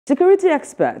Security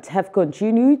experts have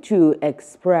continued to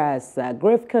express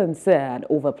grave concern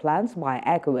over plans by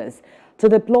ECOWAS to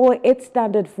deploy its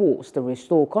standard force to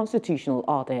restore constitutional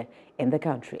order in the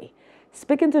country.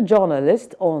 Speaking to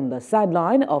journalists on the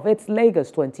sideline of its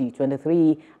Lagos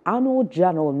 2023 annual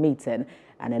general meeting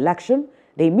and election,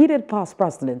 the immediate past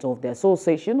president of the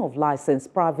Association of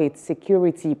Licensed Private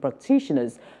Security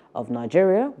Practitioners of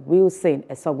Nigeria, Wilson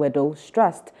Esawedo,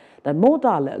 stressed that more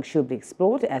dialogue should be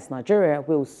explored as Nigeria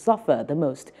will suffer the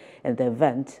most in the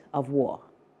event of war.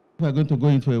 We are going to go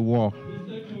into a war.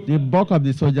 The bulk of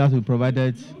the soldiers will be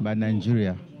provided by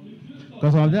Nigeria.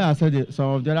 Because some of them have said, some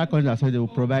of the other countries have said they will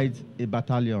provide a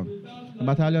battalion. A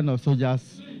battalion of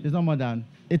soldiers is not more than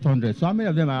 800. So how many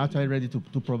of them are actually ready to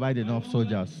provide enough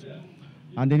soldiers?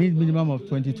 And they need minimum of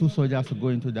 22 soldiers to go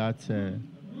into that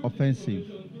offensive.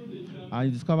 And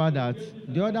you discover that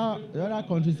the other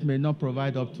countries may not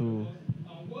provide up to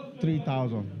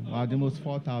 3,000 or at the most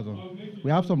 4,000.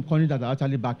 We have some countries that are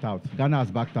actually backed out. Ghana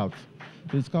has backed out.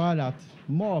 So you discover that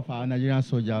more of our Nigerian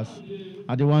soldiers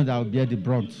are the ones that will bear the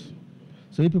brunt.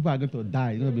 So if people are going to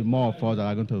die, it's going to be more of us that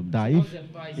are going to die.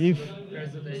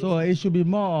 So it should be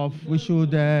more of it should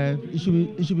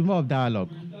be more of dialogue,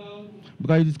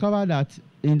 because you discover that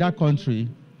in that country,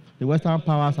 the Western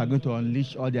powers are going to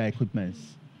unleash all their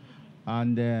equipments.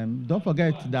 And don't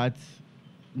forget that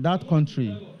that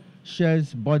country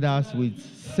shares borders with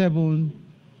 7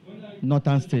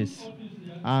 northern states.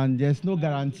 And there's no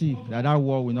guarantee that that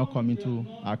war will not come into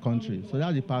our country. So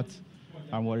that's the part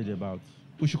I'm worried about.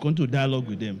 We should continue to dialogue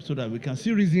with them so that we can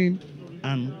see reason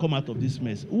and come out of this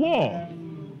mess. War.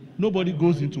 Nobody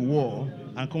goes into war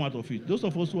and come out of it. Those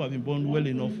of us who have been born well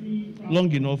enough,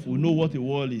 long enough, we know what a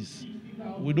war is.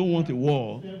 We don't want a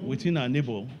war within our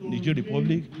neighbor, Niger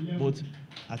Republic, but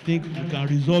I think we can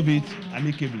resolve it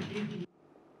amicably.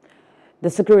 The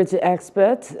security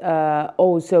expert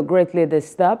also greatly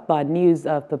disturbed by news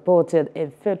of purported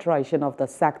infiltration of the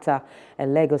sector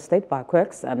in Lagos State by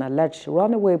quakes and alleged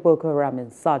runaway Boko Haram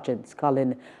insurgents,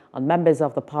 calling on members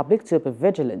of the public to be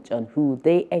vigilant on who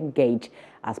they engage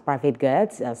as private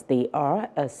guards, as they are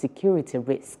a security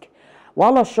risk.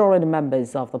 While assuring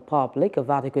members of the public of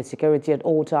adequate security at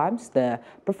all times, the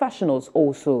professionals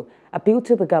also appeal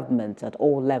to the government at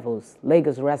all levels,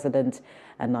 Lagos residents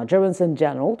and Nigerians in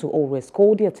general, to always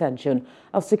call the attention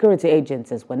of security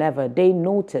agencies whenever they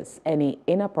notice any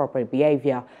inappropriate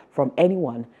behavior from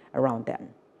anyone around them.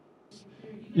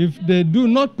 If they do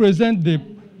not present the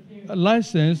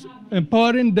license,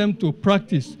 empowering them to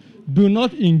practice, do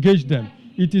not engage them.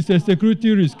 It is a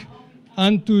security risk.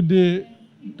 And to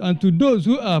those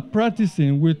who are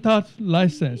practicing without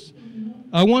license,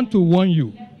 I want to warn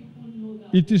you,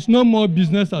 it is no more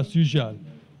business as usual.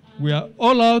 We are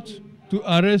all out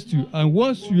to arrest you, and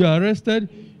once you are arrested,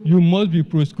 you must be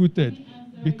prosecuted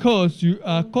because you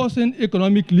are causing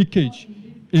economic leakage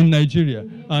in Nigeria,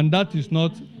 and that is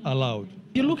not allowed.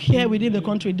 You look here within the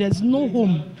country, there's no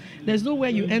home, there's nowhere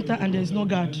you enter, and there's no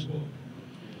guard.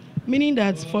 Meaning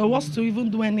that for us to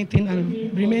even do anything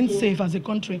and remain safe as a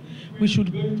country, we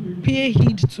should pay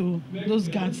heed to those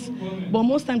guards. But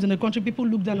most times in the country, people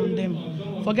look down on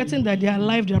them, forgetting that their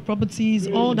life, their properties,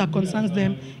 all that concerns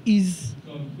them is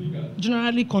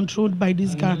generally controlled by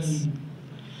these guards.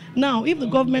 Now, if the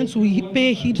government will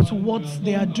pay heed to what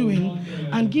they are doing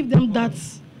and give them that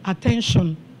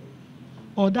attention,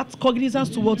 or that cognizance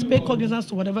towards, pay cognizance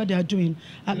to whatever they are doing,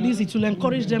 at least it will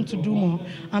encourage them to do more,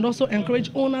 and also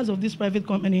encourage owners of this private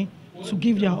company to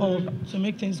give their all to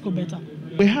make things go better.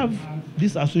 We have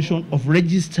this association of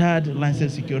registered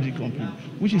licensed security companies,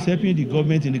 which is helping the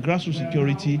government in the grassroots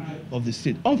security of the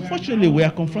state. Unfortunately, we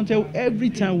are confronted every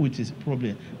time with this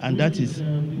problem, and that is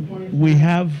we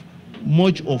have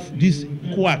much of this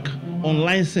quack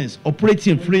unlicensed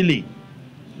operating freely.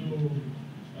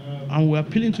 And we're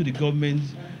appealing to the government,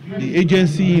 the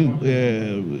agency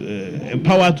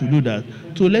empowered to do that,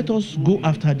 to let us go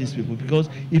after these people. Because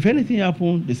if anything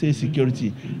happens, they say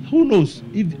security. Who knows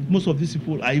if most of these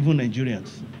people are even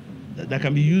Nigerians that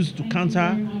can be used to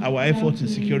counter our efforts in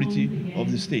security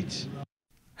of the state.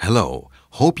 Hello,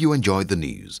 hope you enjoyed the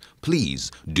news.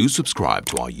 Please do subscribe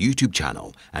to our YouTube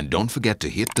channel and don't forget to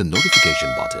hit the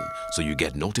notification button so you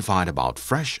get notified about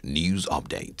fresh news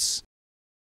updates.